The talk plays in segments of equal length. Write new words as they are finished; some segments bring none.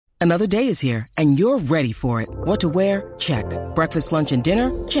Another day is here, and you're ready for it. What to wear? Check. Breakfast, lunch, and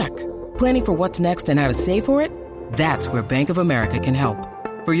dinner? Check. Planning for what's next and how to save for it? That's where Bank of America can help.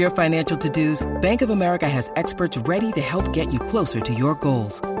 For your financial to-dos, Bank of America has experts ready to help get you closer to your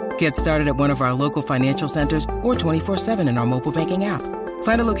goals. Get started at one of our local financial centers or 24/7 in our mobile banking app.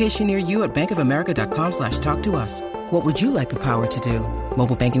 Find a location near you at bankofamerica.com/talktous. What would you like the power to do?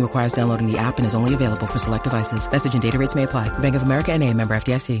 Mobile banking requires downloading the app and is only available for select devices. Message and data rates may apply. Bank of America NA, member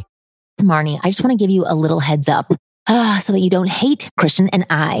FDIC. Marnie, I just want to give you a little heads up so that you don't hate Christian and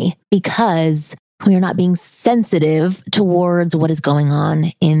I, because we are not being sensitive towards what is going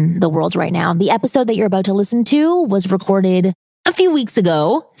on in the world right now. The episode that you're about to listen to was recorded a few weeks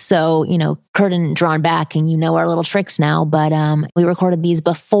ago. So, curtain drawn back and our little tricks now. But we recorded these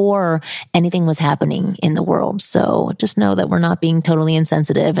before anything was happening in the world. So just know that we're not being totally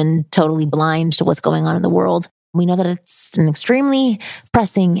insensitive and totally blind to what's going on in the world. We know that it's an extremely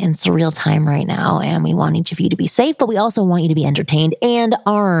pressing and surreal time right now, and we want each of you to be safe, but we also want you to be entertained and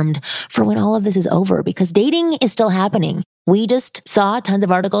armed for when all of this is over, because dating is still happening. We just saw tons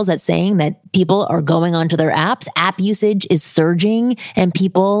of articles that saying that people are going onto their apps. App usage is surging, and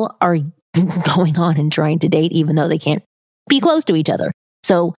people are going on and trying to date even though they can't be close to each other.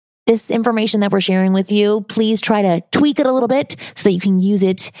 So this information that we're sharing with you, please try to tweak it a little bit so that you can use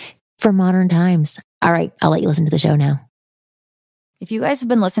it for modern times. All right, I'll let you listen to the show now. If you guys have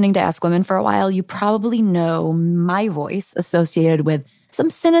been listening to Ask Women for a while, you probably know my voice associated with some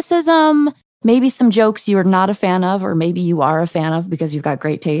cynicism, maybe some jokes you're not a fan of, or maybe you are a fan of because you've got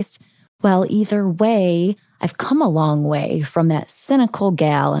great taste. Well, either way, I've come a long way from that cynical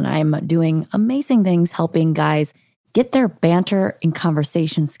gal, and I'm doing amazing things helping guys get their banter and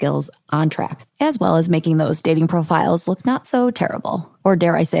conversation skills on track, as well as making those dating profiles look not so terrible. Or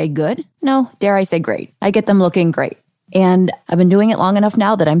dare I say good? No, dare I say great. I get them looking great. And I've been doing it long enough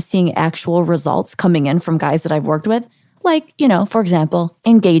now that I'm seeing actual results coming in from guys that I've worked with. Like, for example,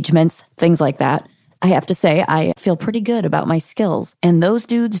 engagements, things like that. I have to say, I feel pretty good about my skills, and those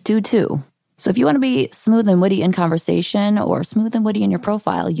dudes do too. So if you want to be smooth and witty in conversation or smooth and witty in your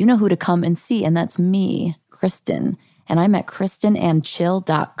profile, you know who to come and see, and that's me, Kristen. And I'm at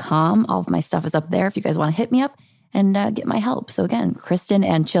KristenandChill.com. All of my stuff is up there if you guys want to hit me up and get my help. So again,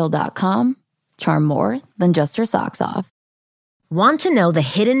 KristenandChill.com. Charm more than just her socks off. Want to know the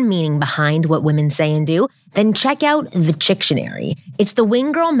hidden meaning behind what women say and do? Then check out The Chictionary. It's the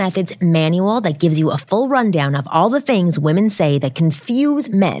Wing Girl Methods manual that gives you a full rundown of all the things women say that confuse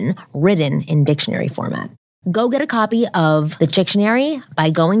men, written in dictionary format. Go get a copy of The Chictionary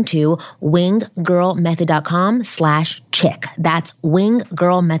by going to winggirlmethod.com/chick. That's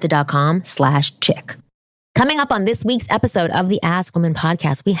winggirlmethod.com/chick. Coming up on this week's episode of the Ask Women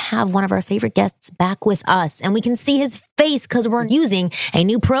podcast, we have one of our favorite guests back with us, and we can see his face because we're using a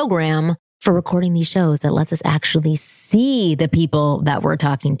new program for recording these shows that lets us actually see the people that we're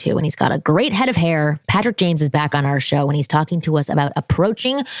talking to. And he's got a great head of hair. Patrick James is back on our show, and he's talking to us about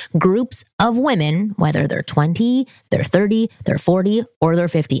approaching groups of women, whether they're 20, they're 30, they're 40, or they're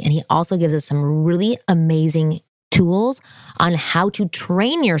 50. And he also gives us some really amazing tools on how to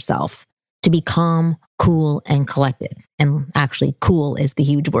train yourself to be calm, cool, and collected. And actually, cool is the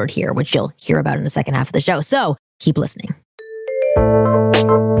huge word here, which you'll hear about in the second half of the show. So keep listening.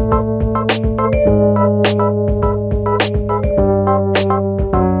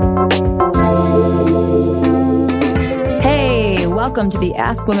 Hey, welcome to the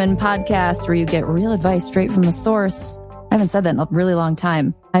Ask Women podcast, where you get real advice straight from the source. I haven't said that in a really long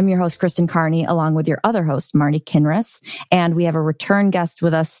time. I'm your host, Kristen Carney, along with your other host, Marnie Kinrys. And we have a return guest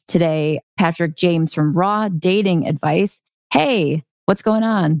with us today, Patrick James from Raw Dating Advice. Hey, what's going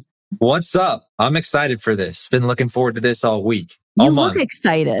on? What's up? I'm excited for this. Been looking forward to this all week. You look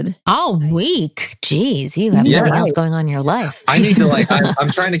excited. All week. Jeez, you have nothing else going on in your life. I need to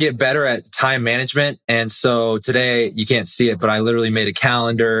I'm trying to get better at time management. And so today, you can't see it, but I literally made a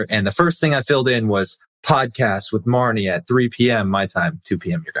calendar. And the first thing I filled in was podcast with Marnie at 3 p.m. my time, 2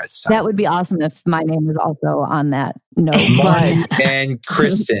 p.m. your guys' time. That would be awesome if my name was also on that note. Marnie and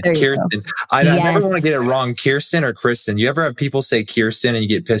Kristen. Kirsten. I never want to get it wrong. Kirsten or Kristen? You ever have people say Kirsten and you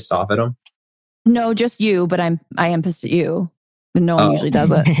get pissed off at them? No, just you, but I am pissed at you. No one usually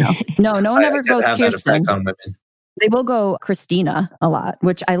does it. No one ever goes Kirsten. They will go Christina a lot,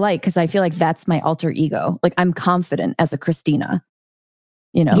 which I like because I feel like that's my alter ego. Like I'm confident as a Christina.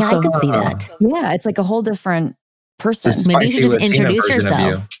 Yeah, I could see that. Yeah, it's like a whole different person. Maybe you should just introduce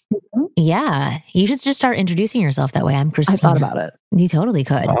yourself. Yeah, you should just start introducing yourself that way. I'm Christina. I thought about it. You totally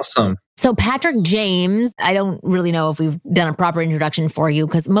could. Awesome. So Patrick James, I don't really know if we've done a proper introduction for you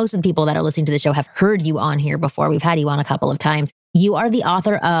because most of the people that are listening to the show have heard you on here before. We've had you on a couple of times. You are the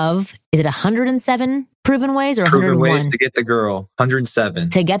author of, is it 107 Proven Ways or 101? Proven Ways to Get the Girl, 107.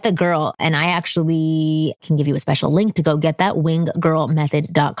 To Get the Girl. And I actually can give you a special link to go get that,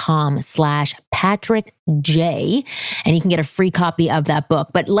 winggirlmethod.com/Patrick J. And you can get a free copy of that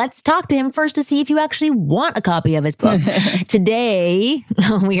book. But let's talk to him first to see if you actually want a copy of his book. Today,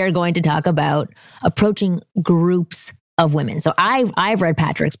 we are going to talk about approaching groups of women. So I've read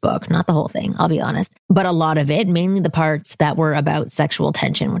Patrick's book, not the whole thing, I'll be honest, but a lot of it, mainly the parts that were about sexual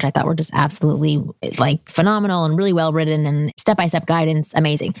tension, which I thought were just absolutely like phenomenal and really well written and step-by-step guidance,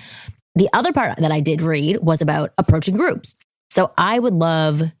 amazing. The other part that I did read was about approaching groups. So I would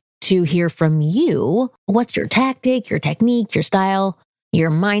love to hear from you. What's your tactic, your technique, your style,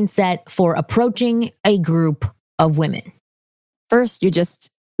 your mindset for approaching a group of women? First, you just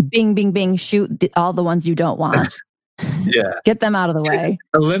bing, bing, bing, shoot all the ones you don't want. Yeah. Get them out of the way.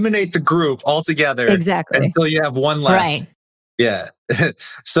 Eliminate the group altogether. Exactly. Until you have one left. Right. Yeah.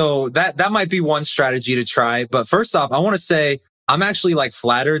 So that might be one strategy to try. But first off, I want to say I'm actually like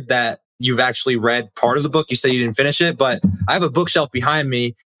flattered that you've actually read part of the book. You say you didn't finish it, but I have a bookshelf behind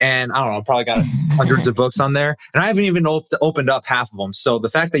me and I don't know, I probably got hundreds of books on there and I haven't even opened up half of them. So the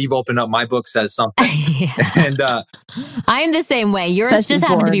fact that you've opened up my book says something. Yeah. And I'm the same way. Yours just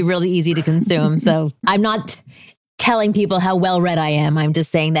happen to be really easy to consume. So I'm not telling people how well read I am. I'm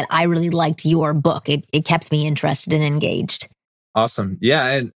just saying that I really liked your book. It kept me interested and engaged. Awesome. Yeah.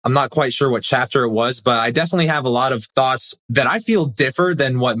 And I'm not quite sure what chapter it was, but I definitely have a lot of thoughts that I feel differ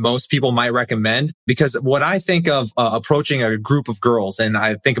than what most people might recommend. Because what I think of approaching a group of girls and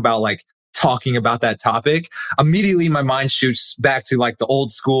I think about like talking about that topic, immediately my mind shoots back to like the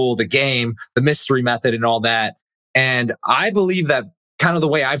old school, the game, the mystery method and all that. And I believe that kind of the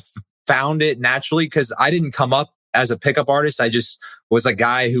way I've found it naturally, because I didn't come up as a pickup artist. I just was a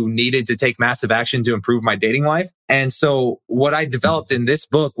guy who needed to take massive action to improve my dating life. And so what I developed in this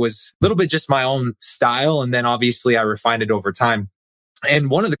book was a little bit just my own style. And then obviously I refined it over time. And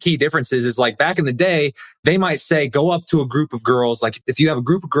one of the key differences is like back in the day, they might say, go up to a group of girls. Like if you have a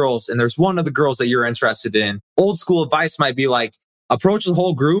group of girls and there's one of the girls that you're interested in, old school advice might be like, approach the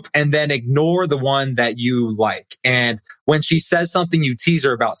whole group and then ignore the one that you like. And when she says something, you tease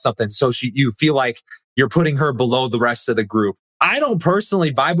her about something. So you feel like you're putting her below the rest of the group. I don't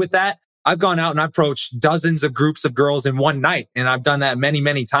personally vibe with that. I've gone out and I've approached dozens of groups of girls in one night. And I've done that many,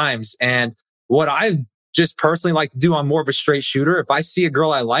 many times. And what I just personally like to do, I'm more of a straight shooter. If I see a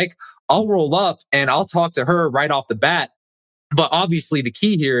girl I like, I'll roll up and I'll talk to her right off the bat. But obviously the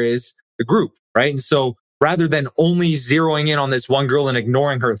key here is the group, right? And so rather than only zeroing in on this one girl and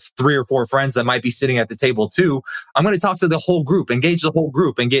ignoring her 3 or 4 friends that might be sitting at the table too, I'm going to talk to the whole group, engage the whole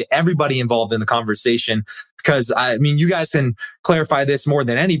group and get everybody involved in the conversation. Because I mean, you guys can clarify this more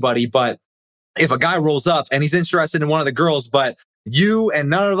than anybody, but if a guy rolls up and he's interested in one of the girls, but you and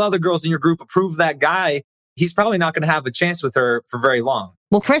none of the other girls in your group approve that guy, he's probably not going to have a chance with her for very long.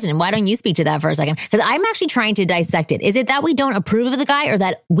 Well, Kristen, why don't you speak to that for a second? Because I'm actually trying to dissect it. Is it that we don't approve of the guy or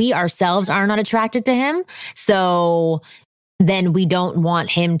that we ourselves are not attracted to him? So then we don't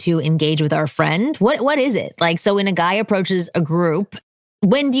want him to engage with our friend? What is it? Like, so when a guy approaches a group,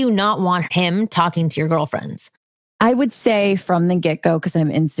 when do you not want him talking to your girlfriends? I would say from the get-go, because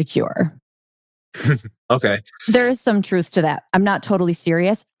I'm insecure. Okay. There is some truth to that. I'm not totally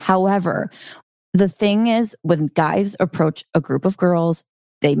serious. However, the thing is, when guys approach a group of girls,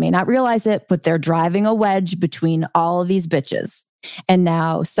 they may not realize it, but they're driving a wedge between all of these bitches. And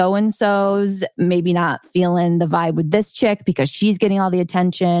now so-and-so's maybe not feeling the vibe with this chick because she's getting all the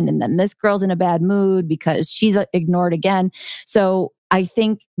attention. And then this girl's in a bad mood because she's ignored again. So I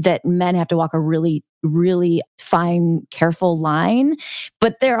think that men have to walk a really, really fine, careful line.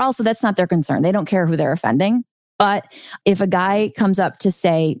 But that's not their concern. They don't care who they're offending. But if a guy comes up to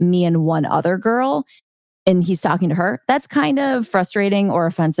say me and one other girl, and he's talking to her, that's kind of frustrating or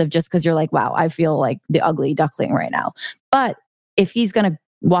offensive just because you're like, wow, I feel like the ugly duckling right now. But if he's going to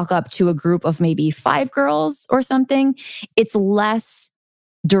walk up to a group of maybe 5 girls or something, it's less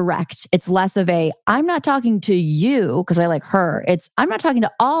direct. It's less of I'm not talking to you because I like her. I'm not talking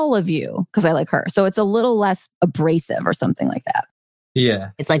to all of you because I like her. So it's a little less abrasive or something like that. Yeah.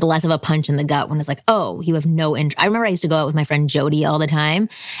 It's like less of a punch in the gut when it's like, oh, you have no interest. I remember I used to go out with my friend Jody all the time.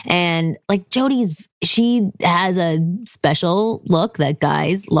 And like she has a special look that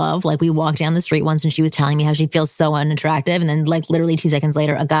guys love. Like we walked down the street once and she was telling me how she feels so unattractive. And then like literally 2 seconds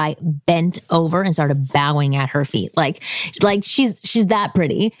later, a guy bent over and started bowing at her feet. Like she's that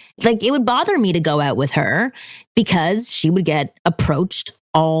pretty. Like it would bother me to go out with her because she would get approached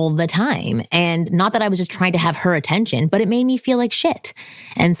all the time. And not that I was just trying to have her attention, but it made me feel like shit.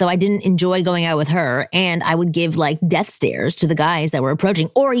 And so I didn't enjoy going out with her. And I would give like death stares to the guys that were approaching,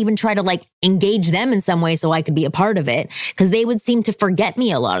 or even try to like engage them in some way so I could be a part of it, because they would seem to forget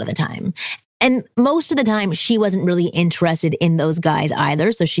me a lot of the time. And most of the time, she wasn't really interested in those guys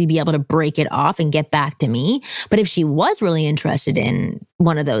either. So she'd be able to break it off and get back to me. But if she was really interested in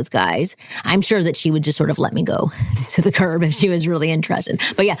one of those guys, I'm sure that she would just sort of let me go to the curb if she was really interested.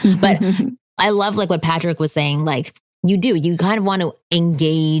 But yeah, but I love like what Patrick was saying, like you kind of want to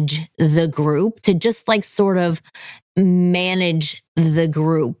engage the group to just like sort of manage the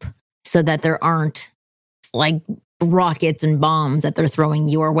group so that there aren't like rockets and bombs that they're throwing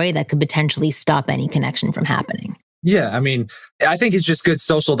your way that could potentially stop any connection from happening. Yeah, I mean, I think it's just good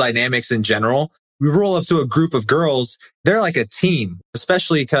social dynamics in general. We roll up to a group of girls, they're like a team,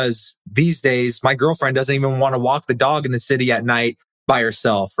 especially because these days, my girlfriend doesn't even want to walk the dog in the city at night by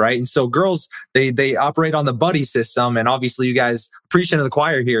herself, right? And so girls, they operate on the buddy system. And obviously you guys preaching to the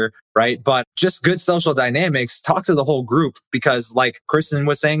choir here, right? But just good social dynamics, talk to the whole group, because like Kristen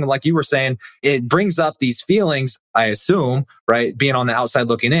was saying, like you were saying, it brings up these feelings, I assume, right? Being on the outside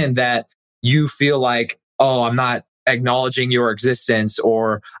looking in, that you feel like, oh, I'm not acknowledging your existence,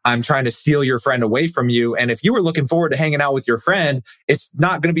 or I'm trying to steal your friend away from you. And if you were looking forward to hanging out with your friend, it's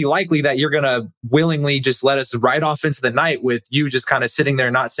not going to be likely that you're going to willingly just let us right off into the night with you just kind of sitting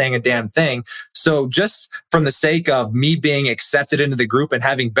there not saying a damn thing. So just from the sake of me being accepted into the group and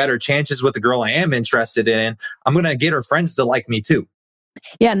having better chances with the girl I am interested in, I'm going to get her friends to like me too.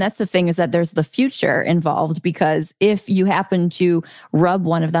 Yeah, and that's the thing, is that there's the future involved, because if you happen to rub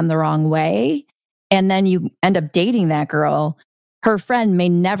one of them the wrong way, and then you end up dating that girl, her friend may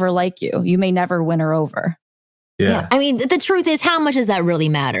never like you. You may never win her over. Yeah. I mean, the truth is, how much does that really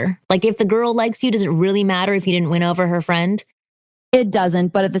matter? Like, if the girl likes you, does it really matter if you didn't win over her friend? It doesn't.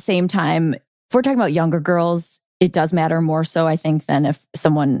 But at the same time, if we're talking about younger girls, it does matter more so, I think, than if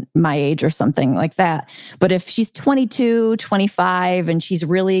someone my age or something like that. But if she's 22, 25, and she's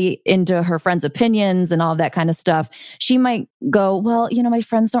really into her friend's opinions and all of that kind of stuff, she might go, well, you know, my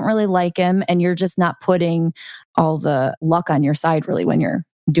friends don't really like him. And you're just not putting all the luck on your side, really, when you're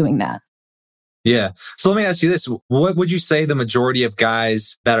doing that. Yeah. So let me ask you this. What would you say the majority of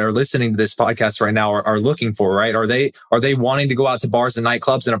guys that are listening to this podcast right now are looking for, right? Are they wanting to go out to bars and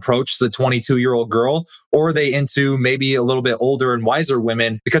nightclubs and approach the 22-year-old girl? Or are they into maybe a little bit older and wiser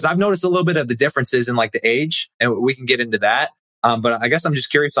women? Because I've noticed a little bit of the differences in like the age, and we can get into that. But I guess I'm just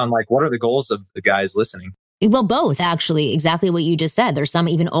curious on like, what are the goals of the guys listening? Well, both, actually, exactly what you just said. There's some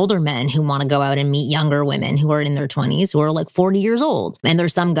even older men who want to go out and meet younger women who are in their 20s, who are like 40 years old. And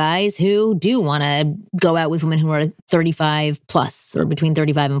there's some guys who do want to go out with women who are 35 plus, or between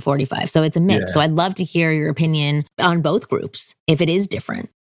 35 and 45. So it's a mix. Yeah. So I'd love to hear your opinion on both groups, if it is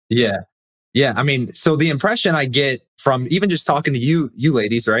different. Yeah. Yeah. I mean, so the impression I get from even just talking to you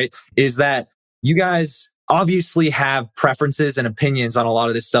ladies, right, is that you guys obviously have preferences and opinions on a lot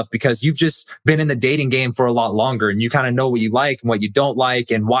of this stuff because you've just been in the dating game for a lot longer, and you kind of know what you like and what you don't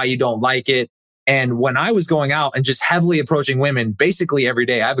like and why you don't like it. And when I was going out and just heavily approaching women basically every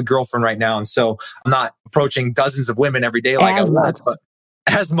day, I have a girlfriend right now, and so I'm not approaching dozens of women every day like I was, but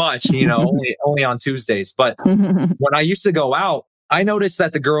as much, you know, only on Tuesdays. But when I used to go out, I noticed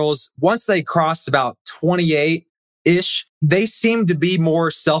that the girls, once they crossed about 28-ish, they seem to be more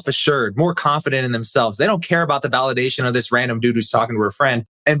self-assured, more confident in themselves. They don't care about the validation of this random dude who's talking to her friend.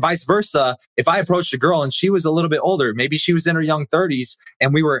 And vice versa. If I approached a girl and she was a little bit older, maybe she was in her young 30s,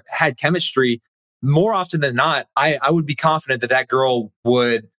 and we had chemistry, more often than not, I would be confident that that girl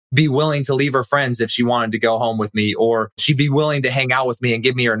would be willing to leave her friends if she wanted to go home with me, or she'd be willing to hang out with me and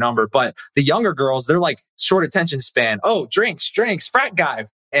give me her number. But the younger girls, they're like short attention span. Oh, drinks, frat guy.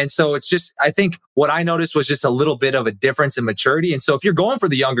 And so it's just, I think what I noticed was just a little bit of a difference in maturity. And so if you're going for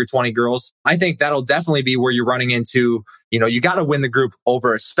the younger 20 girls, I think that'll definitely be where you're running into, you know, you got to win the group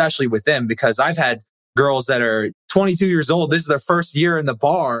over, especially with them, because I've had girls that are 22 years old. This is their first year in the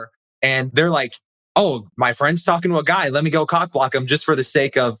bar, and they're like, oh, my friend's talking to a guy. Let me go cock block him just for the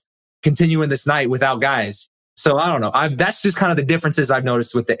sake of continuing this night without guys. So I don't know. That's just kind of the differences I've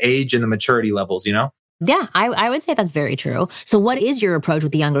noticed with the age and the maturity levels, you know? Yeah, I would say that's very true. So what is your approach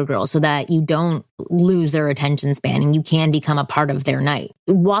with the younger girls so that you don't lose their attention span and you can become a part of their night?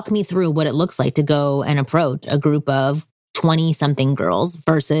 Walk me through what it looks like to go and approach a group of 20-something girls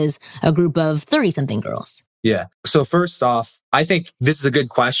versus a group of 30-something girls. Yeah. So first off, I think this is a good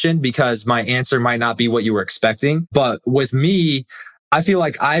question because my answer might not be what you were expecting. But with me, I feel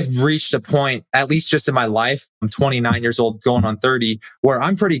like I've reached a point, at least just in my life, I'm 29 years old, going on 30, where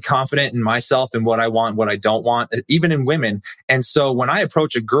I'm pretty confident in myself and what I want, what I don't want, even in women. And so when I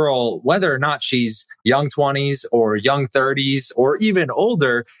approach a girl, whether or not she's young 20s or young 30s or even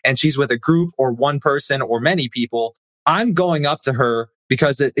older, and she's with a group or one person or many people, I'm going up to her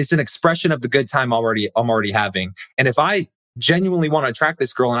because it's an expression of the good time I'm already having. And if I genuinely want to attract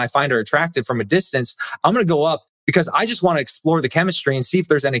this girl and I find her attractive from a distance, I'm going to go up because I just want to explore the chemistry and see if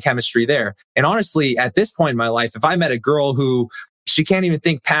there's any chemistry there. And honestly, at this point in my life, if I met a girl who she can't even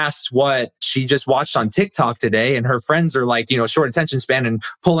think past what she just watched on TikTok today, and her friends are like, short attention span and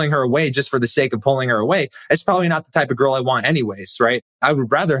pulling her away just for the sake of pulling her away, it's probably not the type of girl I want anyways, right? I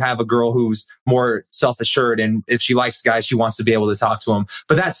would rather have a girl who's more self-assured, and if she likes guys, she wants to be able to talk to them.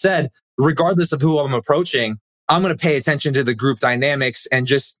 But that said, regardless of who I'm approaching, I'm going to pay attention to the group dynamics and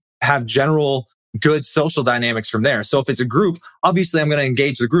just have general good social dynamics from there. So if it's a group, obviously I'm going to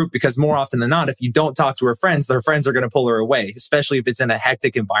engage the group, because more often than not, if you don't talk to her friends are going to pull her away, especially if it's in a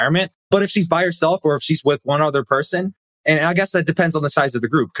hectic environment. But if she's by herself or if she's with one other person, and I guess that depends on the size of the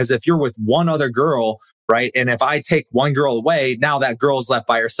group, because if you're with one other girl, right, and if I take one girl away, now that girl is left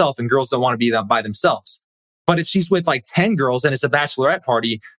by herself, and girls don't want to be by themselves. But if she's with like 10 girls and it's a bachelorette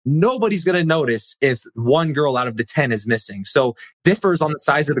party, nobody's going to notice if one girl out of the 10 is missing. So differs on the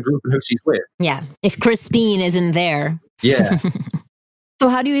size of the group and who she's with. Yeah. If Christine isn't there. Yeah. So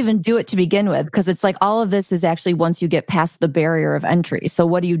how do you even do it to begin with? Because it's like all of this is actually once you get past the barrier of entry. So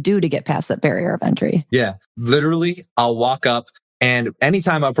what do you do to get past that barrier of entry? Yeah. Literally, I'll walk up. And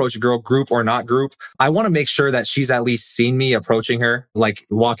anytime I approach a girl, group or not group, I want to make sure that she's at least seen me approaching her, like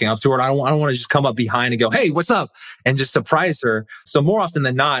walking up to her. I don't want to just come up behind and go, "Hey, what's up?" and just surprise her. So more often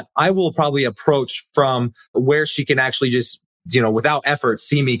than not, I will probably approach from where she can actually just, without effort,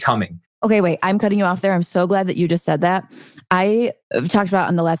 see me coming. Okay, wait, I'm cutting you off there. I'm so glad that you just said that. I talked about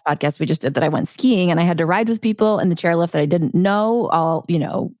on the last podcast we just did that I went skiing and I had to ride with people in the chairlift that I didn't know,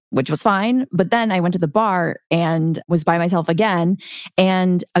 which was fine. But then I went to the bar and was by myself again.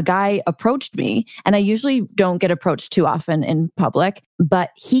 And a guy approached me, and I usually don't get approached too often in public,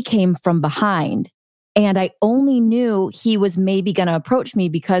 but he came from behind. And I only knew he was maybe going to approach me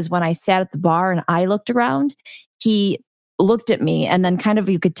because when I sat at the bar and I looked around, he looked at me and then kind of,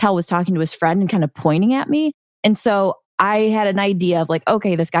 you could tell, was talking to his friend and kind of pointing at me. And so I had an idea of like,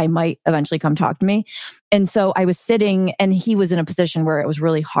 okay, this guy might eventually come talk to me. And so I was sitting and he was in a position where it was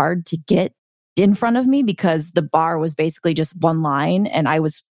really hard to get in front of me because the bar was basically just one line and I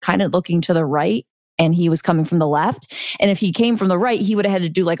was kind of looking to the right and he was coming from the left. And if he came from the right, he would have had to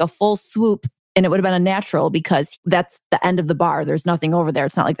do like a full swoop. And it would have been a natural because that's the end of the bar. There's nothing over there.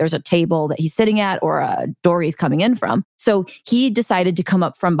 It's not like there's a table that he's sitting at or a door he's coming in from. So he decided to come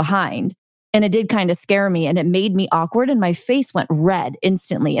up from behind. And it did kind of scare me and it made me awkward. And my face went red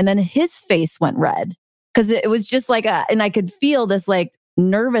instantly. And then his face went red because it was just like and I could feel this like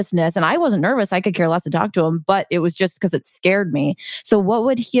nervousness. And I wasn't nervous. I could care less to talk to him, but it was just because it scared me. So what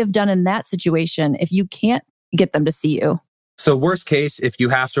would he have done in that situation if you can't get them to see you? So worst case, if you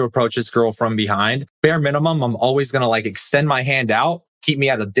have to approach this girl from behind, bare minimum, I'm always going to like extend my hand out, keep me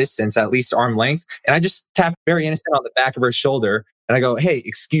at a distance, at least arm length. And I just tap very innocent on the back of her shoulder. And I go, "Hey,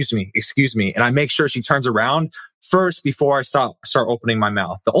 excuse me. And I make sure she turns around first before I start opening my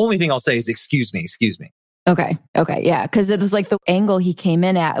mouth. The only thing I'll say is, excuse me. Okay. Yeah. Cause it was like the angle he came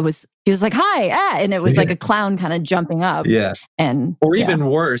in at, he was like, "Hi." And it was like a clown kind of jumping up. Yeah. Or even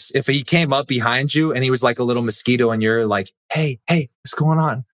worse, if he came up behind you and he was like a little mosquito and you're like, hey, what's going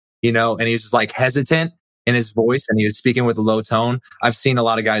on? And he's just like hesitant in his voice and he was speaking with a low tone. I've seen a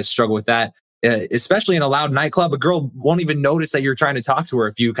lot of guys struggle with that, especially in a loud nightclub. A girl won't even notice that you're trying to talk to her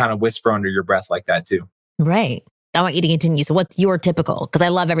if you kind of whisper under your breath like that too. Right. I want you to continue. So what's your typical? Because I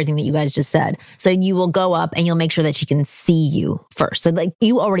love everything that you guys just said. So you will go up and you'll make sure that she can see you first. So like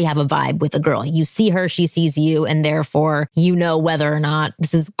you already have a vibe with a girl. You see her, she sees you, and therefore you know whether or not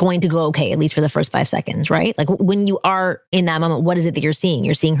this is going to go okay, at least for the first 5 seconds, right? Like when you are in that moment, what is it that you're seeing?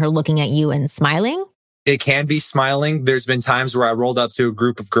 You're seeing her looking at you and smiling? It can be smiling. There's been times where I rolled up to a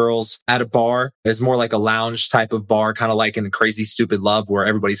group of girls at a bar. It's more like a lounge type of bar, kind of like in the Crazy Stupid Love, where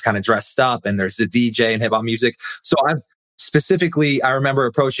everybody's kind of dressed up and there's a DJ and hip hop music. So I remember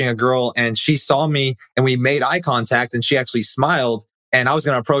approaching a girl and she saw me and we made eye contact and she actually smiled. And I was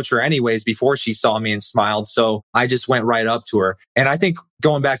going to approach her anyways before she saw me and smiled. So I just went right up to her. And I think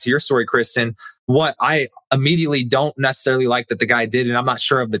going back to your story, Kristen, what I immediately don't necessarily like that the guy did, and I'm not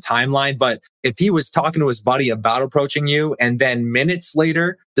sure of the timeline, but if he was talking to his buddy about approaching you and then minutes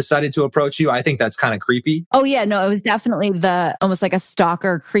later decided to approach you, I think that's kind of creepy. Oh yeah, no, it was definitely the almost like a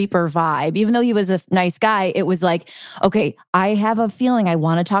stalker creeper vibe. Even though he was a nice guy, it was like, okay, I have a feeling I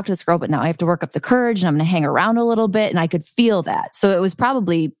want to talk to this girl, but now I have to work up the courage and I'm going to hang around a little bit. And I could feel that. So it was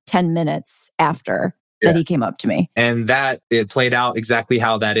probably 10 minutes after that he came up to me. And that it played out exactly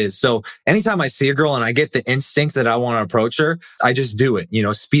how that is. So anytime I see a girl and I get the instinct that I want to approach her, I just do it,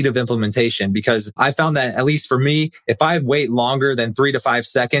 speed of implementation, because I found that at least for me, if I wait longer than 3 to 5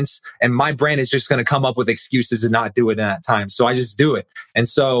 seconds and my brain is just going to come up with excuses and not do it in that time. So I just do it. And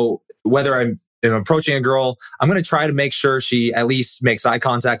so whether I'm approaching a girl, I'm going to try to make sure she at least makes eye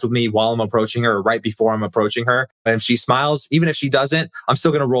contact with me while I'm approaching her or right before I'm approaching her. And if she smiles, even if she doesn't, I'm still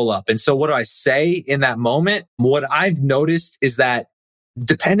going to roll up. And so what do I say in that moment? What I've noticed is that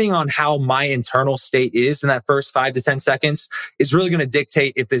depending on how my internal state is in that first 5 to 10 seconds is really going to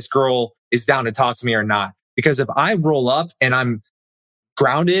dictate if this girl is down to talk to me or not. Because if I roll up and I'm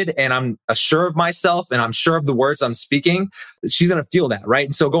grounded and I'm sure of myself and I'm sure of the words I'm speaking, she's going to feel that, right?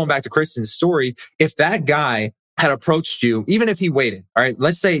 And so going back to Kristen's story, if that guy had approached you, even if he waited, all right,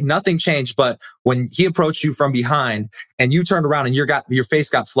 let's say nothing changed, but when he approached you from behind and you turned around and your face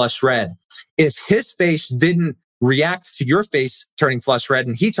got flushed red, if his face didn't react to your face turning flushed red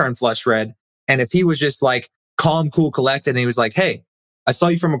and he turned flushed red, and if he was just like calm, cool, collected, and he was like, hey, I saw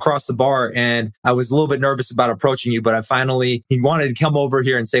you from across the bar and I was a little bit nervous about approaching you, but he wanted to come over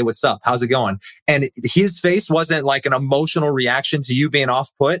here and say, what's up? How's it going? And his face wasn't like an emotional reaction to you being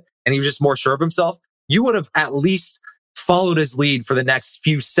off put and he was just more sure of himself. You would have at least followed his lead for the next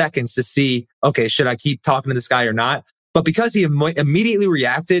few seconds to see, okay, should I keep talking to this guy or not? But because he immediately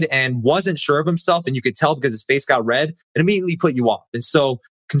reacted and wasn't sure of himself, and you could tell because his face got red, it immediately put you off. And so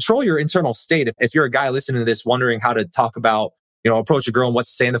control your internal state. If you're a guy listening to this wondering how to talk about approach a girl and what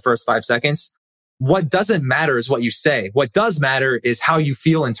to say in the first 5 seconds. What doesn't matter is what you say. What does matter is how you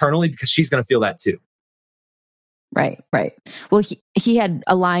feel internally, because she's going to feel that too. Right. Well, he had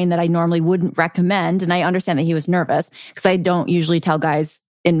a line that I normally wouldn't recommend. And I understand that he was nervous because I don't usually tell guys,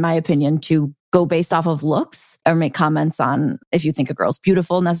 in my opinion, to go based off of looks or make comments on if you think a girl's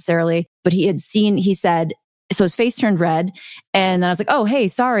beautiful necessarily. But he said, so his face turned red. And then I was like, oh, hey,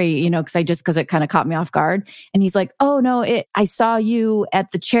 sorry, because it kind of caught me off guard. And he's like, oh, no, I saw you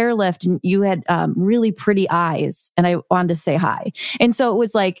at the chairlift and you had really pretty eyes. And I wanted to say hi. And so it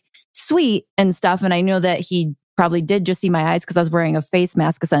was like sweet and stuff. And I know that he probably did just see my eyes because I was wearing a face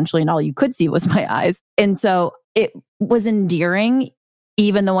mask essentially. And all you could see was my eyes. And so it was endearing,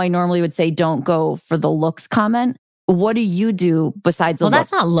 even though I normally would say don't go for the looks comment. What do you do besides the Well,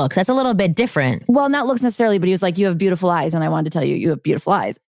 that's not looks. That's a little bit different. Well, not looks necessarily, but he was like, you have beautiful eyes. And I wanted to tell you, you have beautiful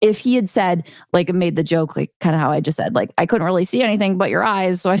eyes. If he had said, like, made the joke, like kind of how I just said, like, I couldn't really see anything but your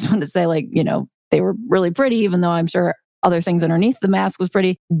eyes. So I just wanted to say, like, they were really pretty, even though I'm sure other things underneath the mask was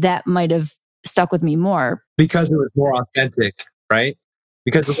pretty. That might have stuck with me more. Because it was more authentic, right?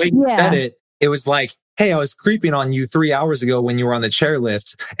 Because the way you said it, it was like, hey, I was creeping on you 3 hours ago when you were on the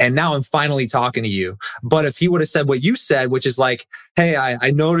chairlift, and now I'm finally talking to you. But if he would have said what you said, which is like, hey,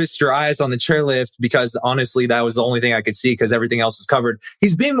 I noticed your eyes on the chairlift because honestly, that was the only thing I could see because everything else was covered.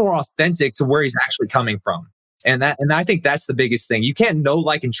 He's being more authentic to where he's actually coming from. And I think that's the biggest thing. You can't know,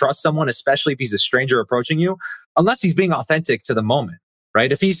 like, and trust someone, especially if he's a stranger approaching you, unless he's being authentic to the moment,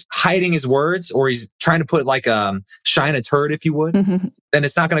 right? If he's hiding his words or he's trying to put like shine a turd, if you would, then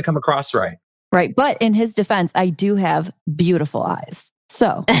it's not going to come across right. Right. But in his defense, I do have beautiful eyes.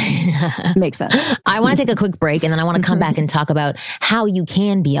 So makes sense. I want to take a quick break and then I want to come back and talk about how you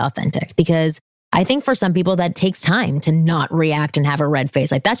can be authentic, because I think for some people that takes time to not react and have a red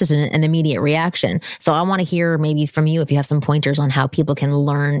face. Like that's just an immediate reaction. So I want to hear maybe from you if you have some pointers on how people can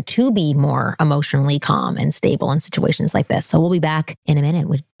learn to be more emotionally calm and stable in situations like this. So we'll be back in a minute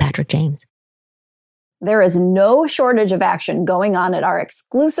with Patrick James. There is no shortage of action going on at our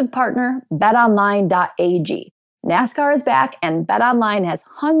exclusive partner, betonline.ag. NASCAR is back and BetOnline has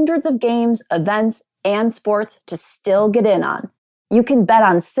hundreds of games, events, and sports to still get in on. You can bet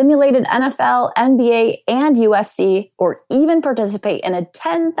on simulated NFL, NBA, and UFC, or even participate in a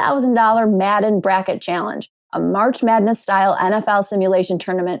 $10,000 Madden Bracket Challenge, a March Madness-style NFL simulation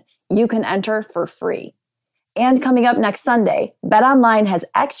tournament you can enter for free. And coming up next Sunday, BetOnline has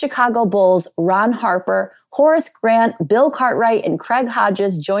ex-Chicago Bulls Ron Harper, Horace Grant, Bill Cartwright, and Craig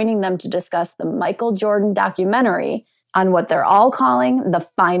Hodges joining them to discuss the Michael Jordan documentary on what they're all calling the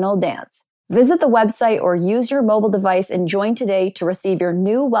Final Dance. Visit the website or use your mobile device and join today to receive your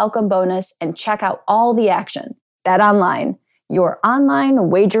new welcome bonus and check out all the action. BetOnline, your online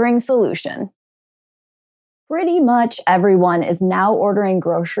wagering solution. pretty much everyone is now ordering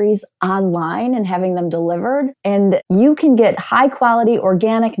groceries online and having them delivered. And you can get high quality,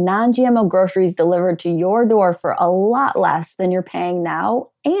 organic, non-GMO groceries delivered to your door for a lot less than you're paying now.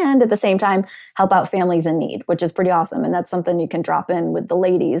 And at the same time, help out families in need, which is pretty awesome. And that's something you can drop in with the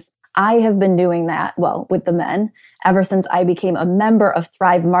ladies. I have been doing that, well, with the men, ever since I became a member of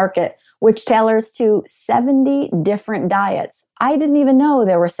Thrive Market, which tailors to 70 different diets. I didn't even know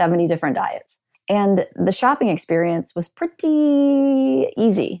there were 70 different diets. And the shopping experience was pretty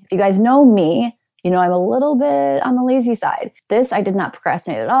easy. If you guys know me, you know I'm a little bit on the lazy side. This, I did not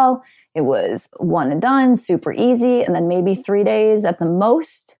procrastinate at all. It was one and done, super easy. And then maybe 3 days at the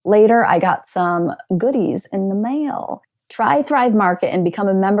most later, I got some goodies in the mail. Try Thrive Market and become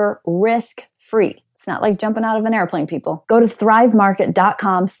a member risk-free. It's not like jumping out of an airplane, people. Go to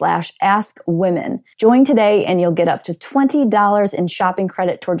thrivemarket.com/askwomen. Join today and you'll get up to $20 in shopping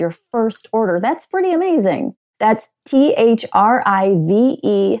credit toward your first order. That's pretty amazing. That's THRIVE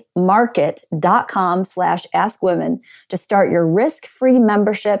market.com/askwomen to start your risk-free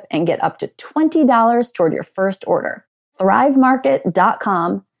membership and get up to $20 toward your first order.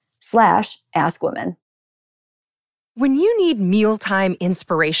 thrivemarket.com/askwomen. When you need mealtime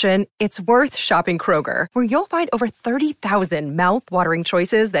inspiration, it's worth shopping Kroger, where you'll find over 30,000 mouth-watering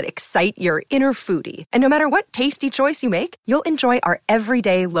choices that excite your inner foodie. And no matter what tasty choice you make, you'll enjoy our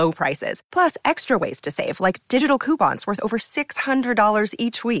everyday low prices, plus extra ways to save, like digital coupons worth over $600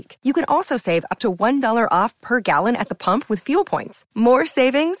 each week. You can also save up to $1 off per gallon at the pump with fuel points. More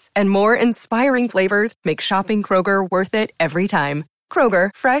savings and more inspiring flavors make shopping Kroger worth it every time. Kroger,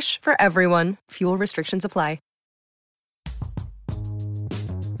 fresh for everyone. Fuel restrictions apply.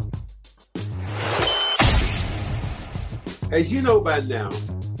 As you know by now,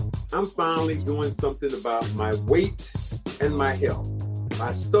 I'm finally doing something about my weight and my health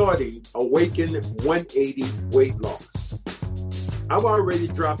by starting Awaken 180 Weight Loss. I've already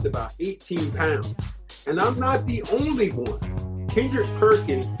dropped about 18 pounds, and I'm not the only one. Kendrick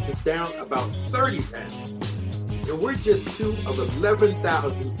Perkins is down about 30 pounds, and we're just 2 of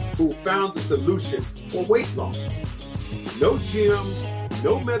 11,000 who found the solution for weight loss. No gym,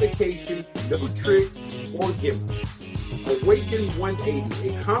 no medication, no tricks or gimmicks. Awaken 180,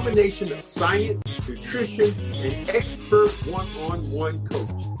 a combination of science, nutrition, and expert one-on-one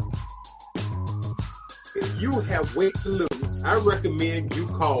coaching. If you have weight to lose, I recommend you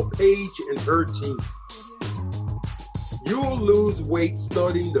call Paige and her team. You'll lose weight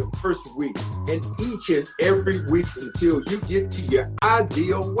starting the first week and each and every week until you get to your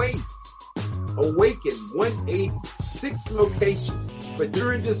ideal weight. Awaken 180, 6 locations, but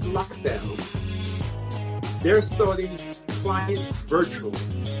during this lockdown, they're starting clients virtually,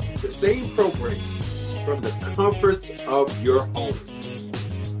 the same program from the comforts of your home.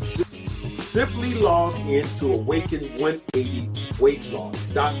 Simply log in to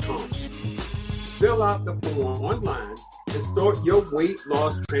awaken180weightloss.com. Fill out the form online and start your weight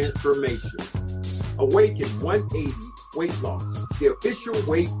loss transformation. Awaken 180 Weight Loss, the official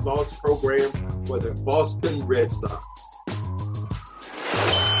weight loss program for the Boston Red Sox.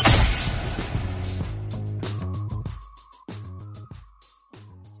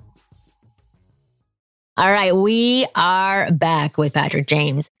 All right, we are back with Patrick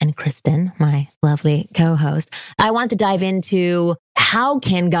James and Kristen, my lovely co-host. I wanted to dive into how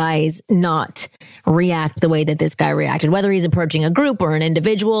can guys not react the way that this guy reacted, whether he's approaching a group or an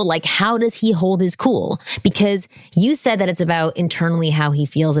individual. Like, how does he hold his cool? Because you said that it's about internally how he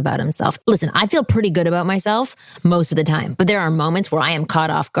feels about himself. Listen, I feel pretty good about myself most of the time, but there are moments where I am caught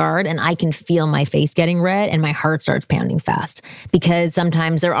off guard and I can feel my face getting red and my heart starts pounding fast, because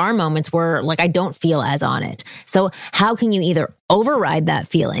sometimes there are moments where like I don't feel as on it. So how can you either override that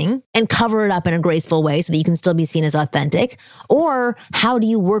feeling and cover it up in a graceful way so that you can still be seen as authentic? Or how do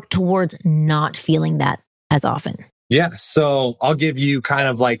you work towards not feeling that as often? Yeah. So I'll give you kind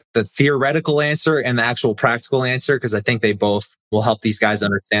of like the theoretical answer and the actual practical answer, because I think they both will help these guys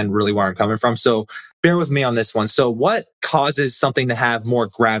understand really where I'm coming from. So bear with me on this one. So what causes something to have more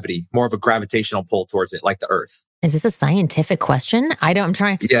gravity, more of a gravitational pull towards it, like the earth? Is this a scientific question? I'm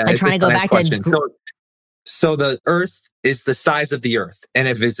trying to go back question. to... So the earth is the size of the earth. And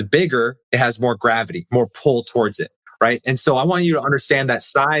if it's bigger, it has more gravity, more pull towards it, right? And so I want you to understand that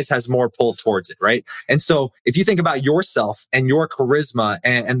size has more pull towards it, right? And so if you think about yourself and your charisma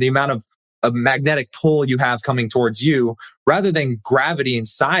and the amount of magnetic pull you have coming towards you, rather than gravity and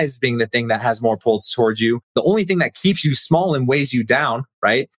size being the thing that has more pull towards you, the only thing that keeps you small and weighs you down,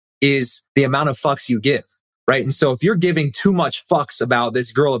 right, is the amount of fucks you give. Right. And so if you're giving too much fucks about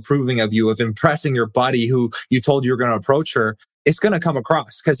this girl approving of you, of impressing your buddy who you told you were going to approach her, it's going to come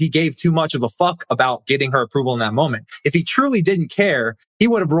across because he gave too much of a fuck about getting her approval in that moment. If he truly didn't care, he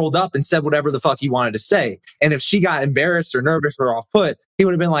would have rolled up and said whatever the fuck he wanted to say. And if she got embarrassed or nervous or off put, he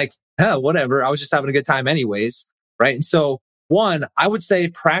would have been like, whatever. I was just having a good time anyways. Right. And so one, I would say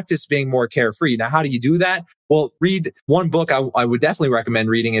practice being more carefree. Now, how do you do that? Well, read one book I would definitely recommend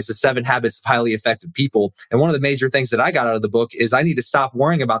reading is The 7 Habits of Highly Effective People. And one of the major things that I got out of the book is I need to stop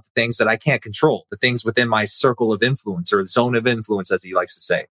worrying about the things that I can't control, the things within my circle of influence or zone of influence, as he likes to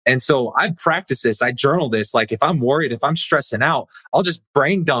say. And so I practice this. I journal this. Like if I'm worried, if I'm stressing out, I'll just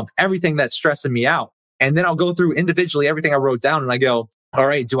brain dump everything that's stressing me out. And then I'll go through individually everything I wrote down and I go, all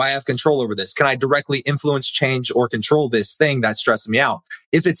right, do I have control over this? Can I directly influence, change, or control this thing that's stressing me out?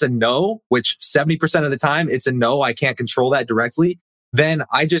 If it's a no, which 70% of the time it's a no, I can't control that directly, then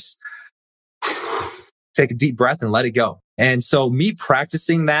I just take a deep breath and let it go. And so me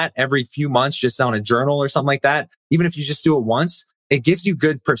practicing that every few months, just on a journal or something like that, even if you just do it once, it gives you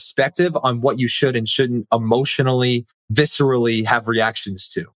good perspective on what you should and shouldn't emotionally, viscerally have reactions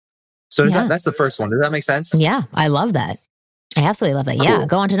to. So that's the first one. Does that make sense? Yeah, I love that. I absolutely love that. Cool. Yeah.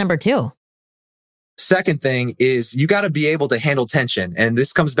 Go on to number 2. Second thing is you got to be able to handle tension. And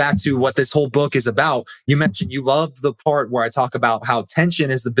this comes back to what this whole book is about. You mentioned you love the part where I talk about how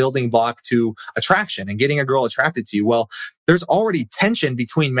tension is the building block to attraction and getting a girl attracted to you. Well, there's already tension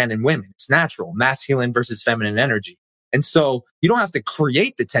between men and women. It's natural, masculine versus feminine energy. And so you don't have to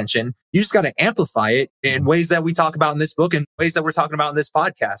create the tension. You just got to amplify it in ways that we talk about in this book and ways that we're talking about in this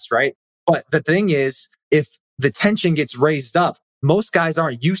podcast, right? But the thing is, if the tension gets raised up, most guys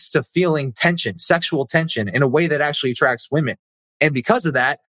aren't used to feeling tension, sexual tension in a way that actually attracts women. And because of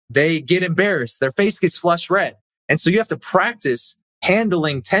that, they get embarrassed. Their face gets flushed red. And so you have to practice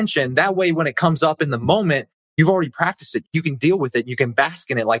handling tension. That way, when it comes up in the moment, you've already practiced it. You can deal with it. You can bask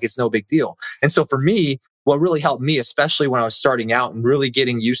in it like it's no big deal. And so for me, what really helped me, especially when I was starting out and really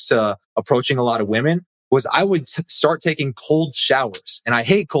getting used to approaching a lot of women, was I would start taking cold showers. And I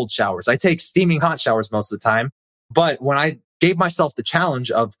hate cold showers. I take steaming hot showers most of the time. But when I gave myself the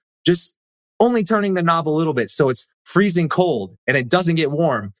challenge of just only turning the knob a little bit so it's freezing cold and it doesn't get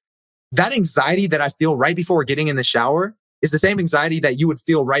warm, that anxiety that I feel right before getting in the shower is the same anxiety that you would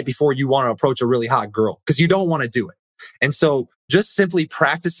feel right before you want to approach a really hot girl because you don't want to do it. And so just simply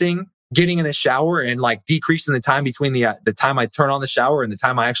practicing getting in the shower and like decreasing the time between the time I turn on the shower and the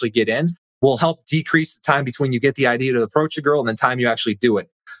time I actually get in will help decrease the time between you get the idea to approach a girl and the time you actually do it.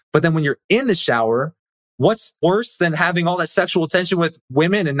 But then when you're in the shower, what's worse than having all that sexual tension with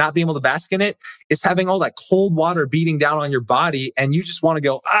women and not being able to bask in it is having all that cold water beating down on your body. And you just want to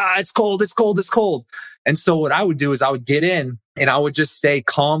go, it's cold, it's cold, it's cold. And so what I would do is I would get in and I would just stay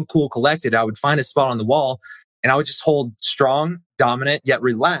calm, cool, collected. I would find a spot on the wall and I would just hold strong, dominant, yet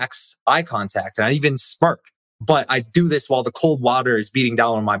relaxed eye contact. And I'd even smirk. But I do this while the cold water is beating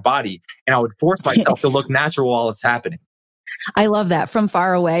down on my body. And I would force myself to look natural while it's happening. I love that. From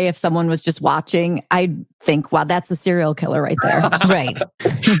far away, if someone was just watching, I'd think, wow, that's a serial killer right there. Right.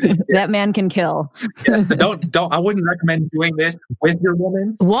 That man can kill. Yeah, I wouldn't recommend doing this with your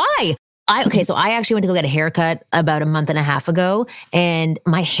woman. Why? So I actually went to go get a haircut about a month and a half ago, and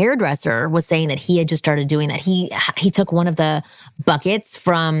my hairdresser was saying that he had just started doing that. He took one of the buckets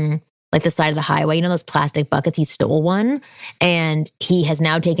from like the side of the highway, you know, those plastic buckets, he stole one and he has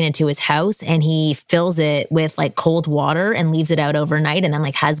now taken it to his house and he fills it with like cold water and leaves it out overnight and then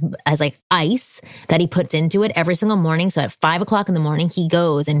like has like ice that he puts into it every single morning. So at 5 o'clock in the morning, he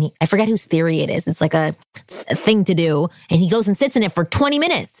goes and I forget whose theory it is. It's like a thing to do. And he goes and sits in it for 20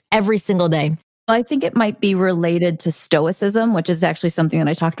 minutes every single day. Well, I think it might be related to stoicism, which is actually something that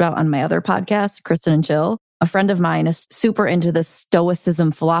I talked about on my other podcast, Kristen and Chill. A friend of mine is super into the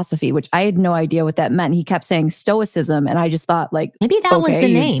stoicism philosophy, which I had no idea what that meant. He kept saying stoicism, and I just thought like... Maybe that was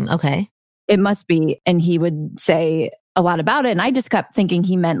the name. Okay. It must be. And he would say a lot about it. And I just kept thinking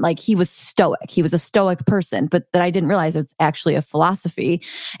he meant like he was stoic. He was a stoic person, but that I didn't realize it's actually a philosophy.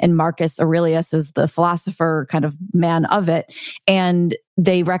 And Marcus Aurelius is the philosopher kind of man of it. And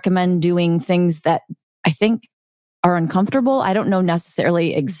they recommend doing things that I think are uncomfortable. I don't know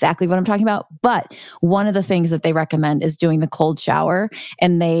necessarily exactly what I'm talking about, but one of the things that they recommend is doing the cold shower.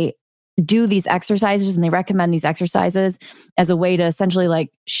 And they do these exercises and they recommend these exercises as a way to essentially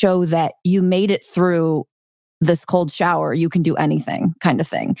like show that you made it through this cold shower. You can do anything kind of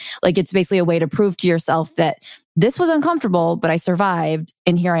thing. Like it's basically a way to prove to yourself that this was uncomfortable, but I survived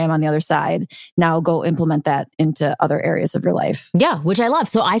and here I am on the other side. Now go implement that into other areas of your life. Yeah, which I love.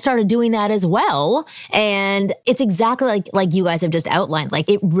 So I started doing that as well. And it's exactly like you guys have just outlined. Like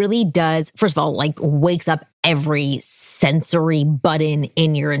it really does, first of all, like wakes up every sensory button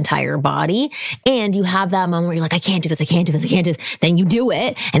in your entire body. And you have that moment where you're like, I can't do this. I can't do this. I can't do this. Then you do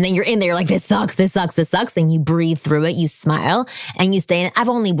it. And then you're in there, you're like, this sucks. This sucks. This sucks. Then you breathe through it. You smile and you stay in it. I've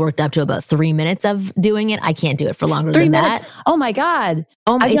only worked up to about 3 minutes of doing it. I can't do it for longer than that. Oh my God.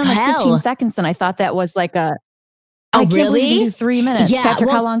 I've done like 15 seconds and I thought that was like a, I can't believe you can do 3 minutes. Yeah, Patrick,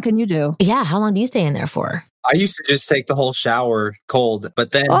 how long can you do? Yeah. How long do you stay in there for? I used to just take the whole shower cold,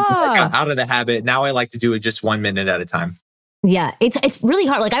 but then I got out of the habit. Now I like to do it just 1 minute at a time. Yeah, it's really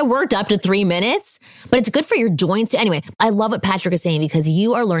hard. Like I worked up to 3 minutes, but it's good for your joints. Anyway, I love what Patrick is saying because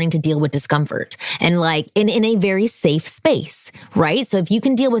you are learning to deal with discomfort and like in a very safe space, right? So if you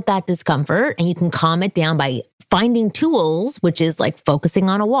can deal with that discomfort and you can calm it down by finding tools, which is like focusing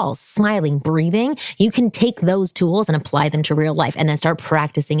on a wall, smiling, breathing, you can take those tools and apply them to real life and then start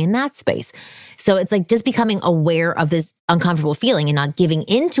practicing in that space. So it's like just becoming aware of this uncomfortable feeling and not giving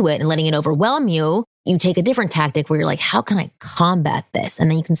into it and letting it overwhelm you. You take a different tactic where you're like, how can I combat this?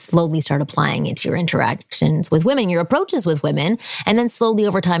 And then you can slowly start applying it to your interactions with women, your approaches with women. And then slowly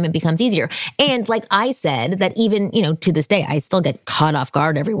over time, it becomes easier. And like I said, that even, to this day, I still get caught off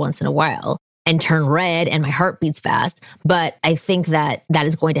guard every once in a while and turn red and my heart beats fast. But I think that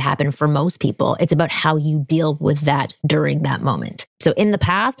is going to happen for most people. It's about how you deal with that during that moment. So in the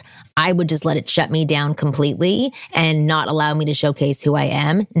past, I would just let it shut me down completely and not allow me to showcase who I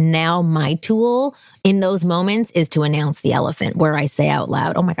am. Now my tool in those moments is to announce the elephant where I say out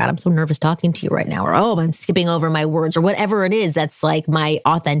loud, oh my God, I'm so nervous talking to you right now. Or, oh, I'm skipping over my words or whatever it is. That's like my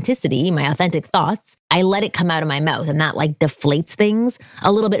authenticity, my authentic thoughts. I let it come out of my mouth and that like deflates things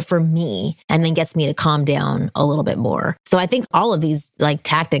a little bit for me and then gets me to calm down a little bit more. So I think all of these like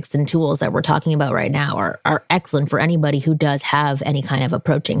tactics and tools that we're talking about right now are excellent for anybody who does have any kind of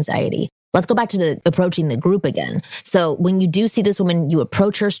approach anxiety. Let's go back to the approaching the group again. So when you do see this woman, you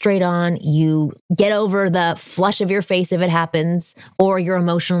approach her straight on, you get over the flush of your face if it happens, or you're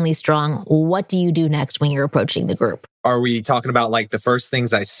emotionally strong. What do you do next when you're approaching the group? Are we talking about like the first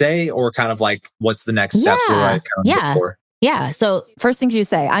things I say or kind of like what's the next steps? Yeah. So first things you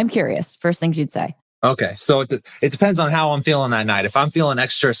say, I'm curious. First things you'd say. Okay. So it depends on how I'm feeling that night. If I'm feeling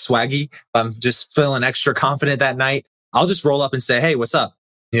extra swaggy, if I'm just feeling extra confident that night, I'll just roll up and say, hey, what's up?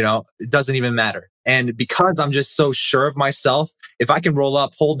 It doesn't even matter. And because I'm just so sure of myself, if I can roll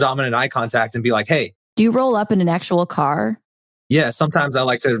up, hold dominant eye contact and be like, hey. Do you roll up in an actual car? Yeah. Sometimes I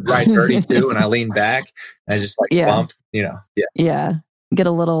like to ride dirty too. And I lean back and I just bump, Yeah. Get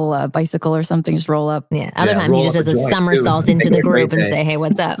a little bicycle or something, just roll up. Yeah. Other times you just as a somersault into the group and say, hey,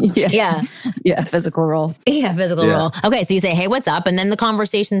 what's up? Yeah. Physical roll. Yeah. Physical roll. Okay. So you say, hey, what's up? And then the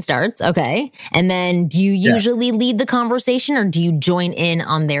conversation starts. Okay. And then do you usually lead the conversation or do you join in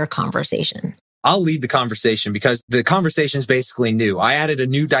on their conversation? I'll lead the conversation because the conversation is basically new. I added a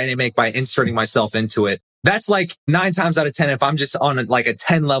new dynamic by inserting myself into it. That's like 9 times out of 10 if I'm just on like a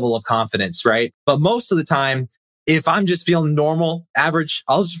 10 level of confidence, right? But most of the time, if I'm just feeling normal, average,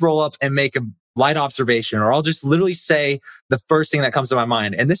 I'll just roll up and make a light observation, or I'll just literally say the first thing that comes to my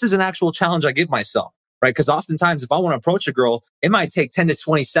mind. And this is an actual challenge I give myself, right? Because oftentimes if I want to approach a girl, it might take 10 to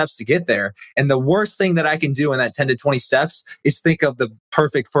 20 steps to get there. And the worst thing that I can do in that 10 to 20 steps is think of the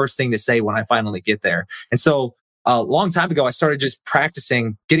perfect first thing to say when I finally get there. And so a long time ago, I started just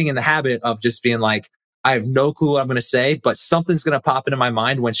practicing, getting in the habit of just being like, I have no clue what I'm going to say, but something's going to pop into my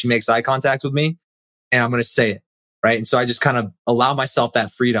mind when she makes eye contact with me and I'm going to say it. Right. And so I just kind of allow myself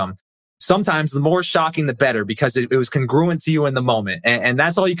that freedom. Sometimes the more shocking, the better, because it was congruent to you in the moment. And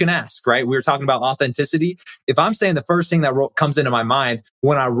that's all you can ask, right? We were talking about authenticity. If I'm saying the first thing that comes into my mind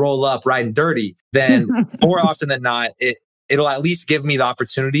when I roll up riding dirty, then more often than not, it'll at least give me the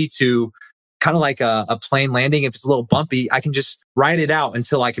opportunity to kind of like a plane landing. If it's a little bumpy, I can just ride it out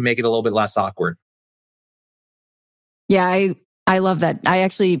until I can make it a little bit less awkward. Yeah, I love that. I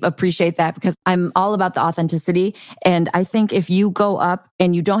actually appreciate that because I'm all about the authenticity. And I think if you go up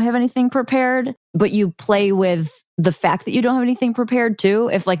and you don't have anything prepared, but you play with the fact that you don't have anything prepared too,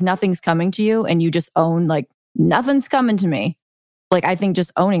 if like nothing's coming to you and you just own like nothing's coming to me, like I think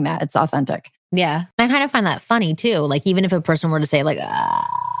just owning that, it's authentic. Yeah. I kind of find that funny too. Like even if a person were to say like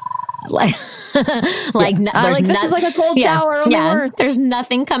this is like a cold shower. There's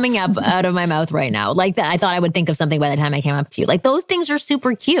nothing coming up out of my mouth right now. Like that, I thought I would think of something by the time I came up to you. Like those things are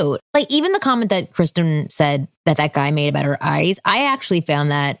super cute. Like even the comment that Kristen said that guy made about her eyes, I actually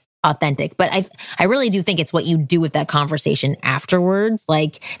found that authentic. But I really do think it's what you do with that conversation afterwards.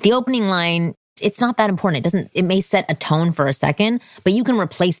 Like the opening line, it's not that important. It may set a tone for a second, but you can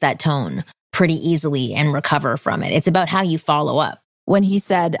replace that tone pretty easily and recover from it. It's about how you follow up. when he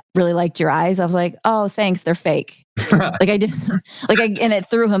said, really liked your eyes, I was like, oh, thanks. They're fake. Like I did, and it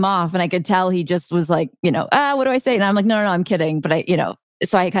threw him off, and I could tell he just was like, what do I say? And I'm like, no, I'm kidding. But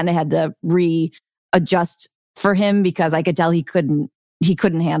so I kind of had to readjust for him because I could tell he couldn't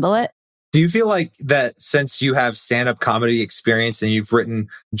handle it. Do you feel like that since you have stand-up comedy experience and you've written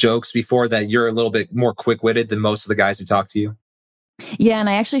jokes before, that you're a little bit more quick-witted than most of the guys who talk to you? Yeah, and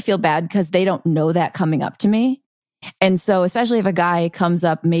I actually feel bad because they don't know that coming up to me. And so especially if a guy comes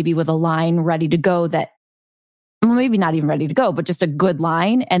up maybe with a line ready to go that, well, maybe not even ready to go, but just a good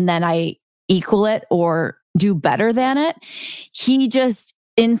line, and then I equal it or do better than it, he just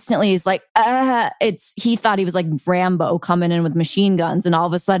instantly is like, he thought he was like Rambo coming in with machine guns, and all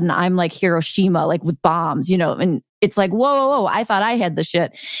of a sudden I'm like Hiroshima, like with bombs, and it's like, whoa, I thought I had the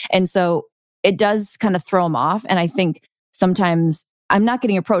shit. And so it does kind of throw him off. And I think sometimes I'm not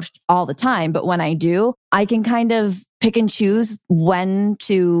getting approached all the time, but when I do, I can kind of pick and choose when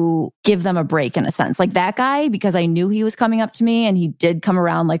to give them a break in a sense. Like that guy, because I knew he was coming up to me and he did come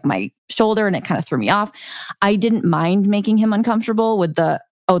around like my shoulder and it kind of threw me off. I didn't mind making him uncomfortable with the,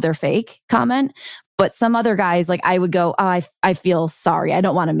 oh, they're fake comment. But some other guys, like I would go, oh, I feel sorry. I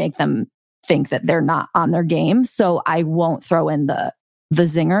don't want to make them think that they're not on their game. So I won't throw in the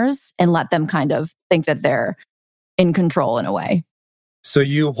zingers and let them kind of think that they're in control in a way. So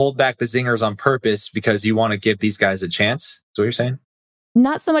you hold back the zingers on purpose because you want to give these guys a chance? Is what you're saying?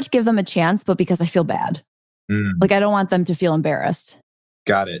 Not so much give them a chance, but because I feel bad. Like I don't want them to feel embarrassed.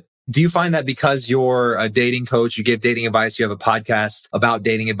 Got it. Do you find that because you're a dating coach, you give dating advice, you have a podcast about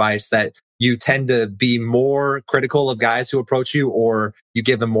dating advice, that you tend to be more critical of guys who approach you, or you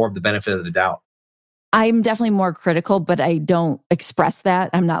give them more of the benefit of the doubt? I'm definitely more critical, but I don't express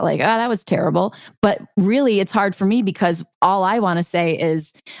that. I'm not like, oh, that was terrible. But really, it's hard for me because all I want to say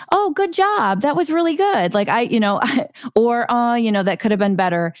is, oh, good job. That was really good. Like or, that could have been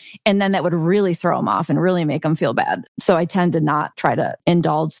better. And then that would really throw them off and really make them feel bad. So I tend to not try to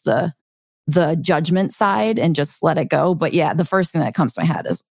indulge the judgment side and just let it go. But yeah, the first thing that comes to my head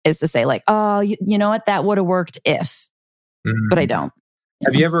is to say like, oh, you know what? That would have worked if, but I don't.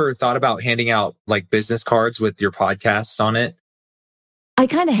 Have you ever thought about handing out like business cards with your podcasts on it? I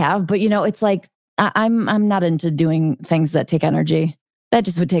kind of have, but it's like, I'm not into doing things that take energy. That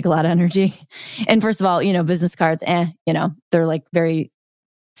just would take a lot of energy. And first of all, business cards, they're like very,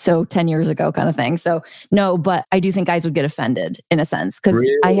 so 10 years ago kind of thing. So no, but I do think guys would get offended in a sense because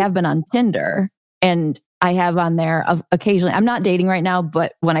really? I have been on Tinder and I have on there occasionally, I'm not dating right now,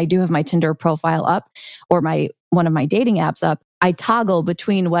 but when I do have my Tinder profile up or one of my dating apps up, I toggle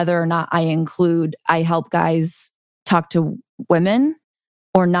between whether or not I help guys talk to women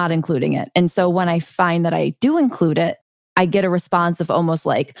or not including it. And so when I find that I do include it, I get a response of almost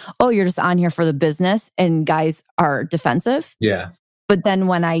like, oh, you're just on here for the business, and guys are defensive. Yeah. But then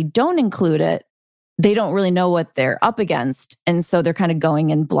when I don't include it, they don't really know what they're up against. And so they're kind of going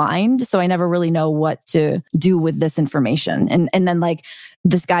in blind. So I never really know what to do with this information. And then like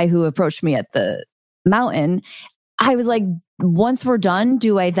this guy who approached me at the mountain, I was like, once we're done,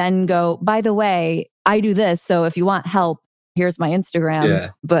 do I then go, by the way, I do this. So if you want help, here's my Instagram. Yeah.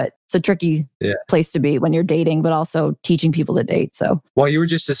 But it's a tricky place to be when you're dating, but also teaching people to date. So while you were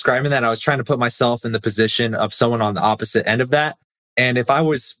just describing that, I was trying to put myself in the position of someone on the opposite end of that. And if I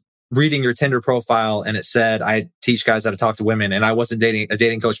was reading your Tinder profile and it said, I teach guys how to talk to women, and I wasn't a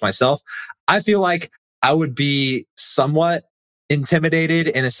dating coach myself, I feel like I would be somewhat intimidated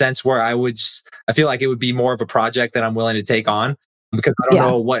in a sense where I feel like it would be more of a project that I'm willing to take on because I don't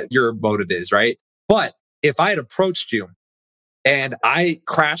know what your motive is, right? But if I had approached you and I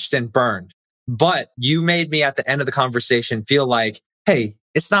crashed and burned, but you made me at the end of the conversation feel like, hey,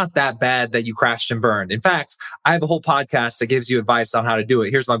 it's not that bad that you crashed and burned. In fact, I have a whole podcast that gives you advice on how to do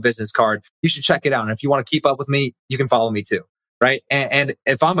it. Here's my business card. You should check it out. And if you want to keep up with me, you can follow me too. Right. And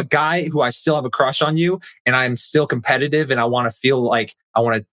if I'm a guy who I still have a crush on you and I'm still competitive and I want to feel like I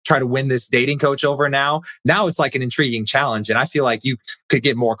want to try to win this dating coach over now it's like an intriguing challenge. And I feel like you could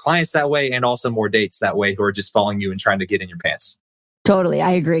get more clients that way and also more dates that way who are just following you and trying to get in your pants. Totally.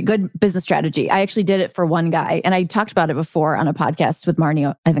 I agree. Good business strategy. I actually did it for one guy and I talked about it before on a podcast with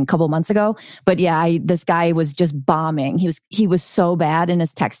Marnie, I think a couple months ago. But yeah, this guy was just bombing. He was so bad in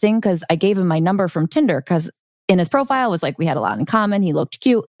his texting because I gave him my number from Tinder because in his profile was like, we had a lot in common. He looked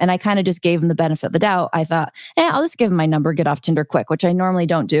cute. And I kind of just gave him the benefit of the doubt. I thought, I'll just give him my number, get off Tinder quick, which I normally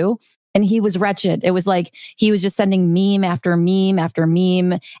don't do. And he was wretched. It was like, he was just sending meme after meme after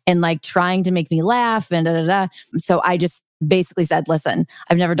meme and like trying to make me laugh and da. So I just basically said, listen,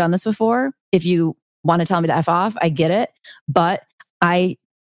 I've never done this before. If you want to tell me to F off, I get it. But I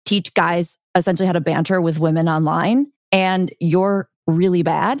teach guys essentially how to banter with women online. And your really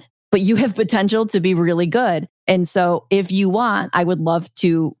bad, but you have potential to be really good. And so if you want, I would love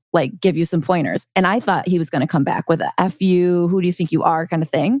to like give you some pointers. And I thought he was going to come back with a F you, who do you think you are kind of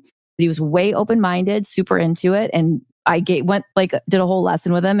thing. But he was way open-minded, super into it. And I did a whole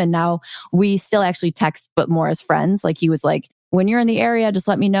lesson with him. And now we still actually text, but more as friends. Like he was like, when you're in the area, just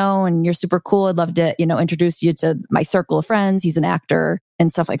let me know. And you're super cool. I'd love to, introduce you to my circle of friends. He's an actor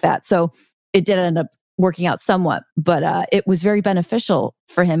and stuff like that. So it did end up working out somewhat, but it was very beneficial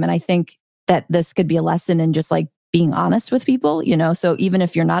for him. And I think that this could be a lesson in just like being honest with people, so even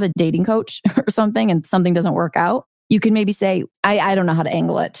if you're not a dating coach or something and something doesn't work out, you can maybe say, I don't know how to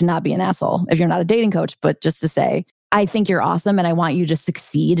angle it to not be an asshole if you're not a dating coach, but just to say, I think you're awesome and I want you to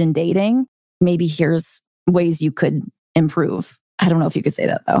succeed in dating. Maybe here's ways you could improve. I don't know if you could say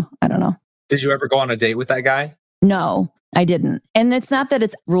that though. I don't know. Did you ever go on a date with that guy? No, I didn't. And it's not that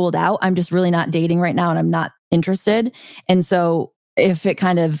it's ruled out. I'm just really not dating right now and I'm not interested. And so if it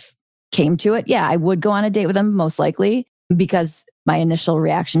kind of came to it, yeah, I would go on a date with him most likely because my initial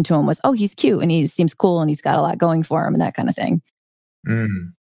reaction to him was, oh, he's cute and he seems cool and he's got a lot going for him and that kind of thing.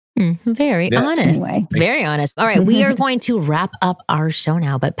 Very honest. Anyway. Very honest. All right. We are going to wrap up our show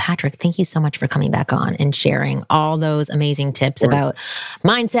now. But Patrick, thank you so much for coming back on and sharing all those amazing tips about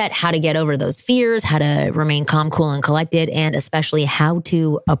mindset, how to get over those fears, how to remain calm, cool, and collected, and especially how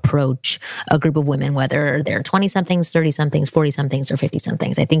to approach a group of women, whether they're 20-somethings, 30-somethings, 40-somethings, or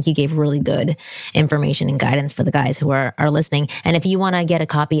 50-somethings. I think you gave really good information and guidance for the guys who are listening. And if you want to get a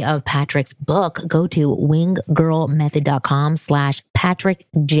copy of Patrick's book, go to winggirlmethod.com/Patrick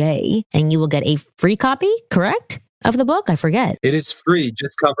J. And you will get a free copy, correct? Of the book? I forget. It is free.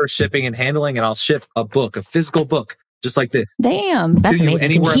 Just cover shipping and handling, and I'll ship a physical book, just like this. Damn. That's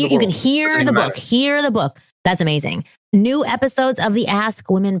amazing. You can hear the book. Matter. Hear the book. That's amazing. New episodes of the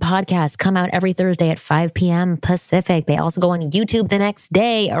Ask Women podcast come out every Thursday at 5 p.m. Pacific. They also go on YouTube the next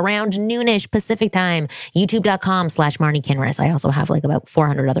day around noonish Pacific time. YouTube.com/Marni Kinrys. I also have like about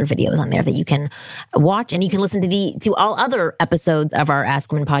 400 other videos on there that you can watch, and you can listen to all other episodes of our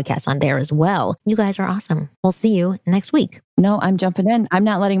Ask Women podcast on there as well. You guys are awesome. We'll see you next week. No, I'm jumping in. I'm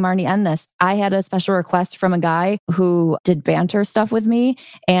not letting Marni end this. I had a special request from a guy who did banter stuff with me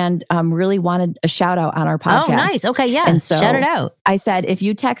and really wanted a shout out on our podcast. Oh, nice. Okay, yeah. And so shout it out. I said, if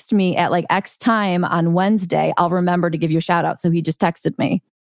you text me at like X time on Wednesday, I'll remember to give you a shout out. So he just texted me.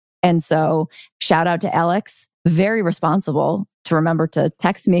 And so shout out to Alex. Very responsible to remember to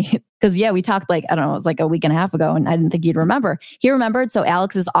text me. Because yeah, we talked like, I don't know, it was like a week and a half ago and I didn't think he'd remember. He remembered. So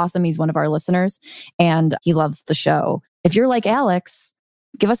Alex is awesome. He's one of our listeners and he loves the show. If you're like Alex,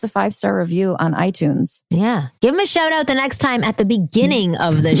 give us a 5-star review on iTunes. Yeah. Give him a shout out the next time at the beginning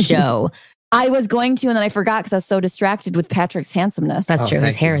of the show. I was going to, and then I forgot because I was so distracted with Patrick's handsomeness. That's true.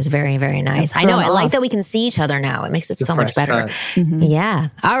 His hair is very, very nice. I know. I like that we can see each other now. It makes it so much better. Yeah.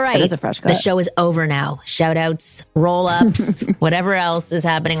 All right. It is a fresh cut. The show is over now. Shout outs, roll ups, whatever else is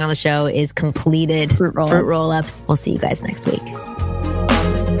happening on the show is completed. Fruit roll ups. We'll see you guys next week.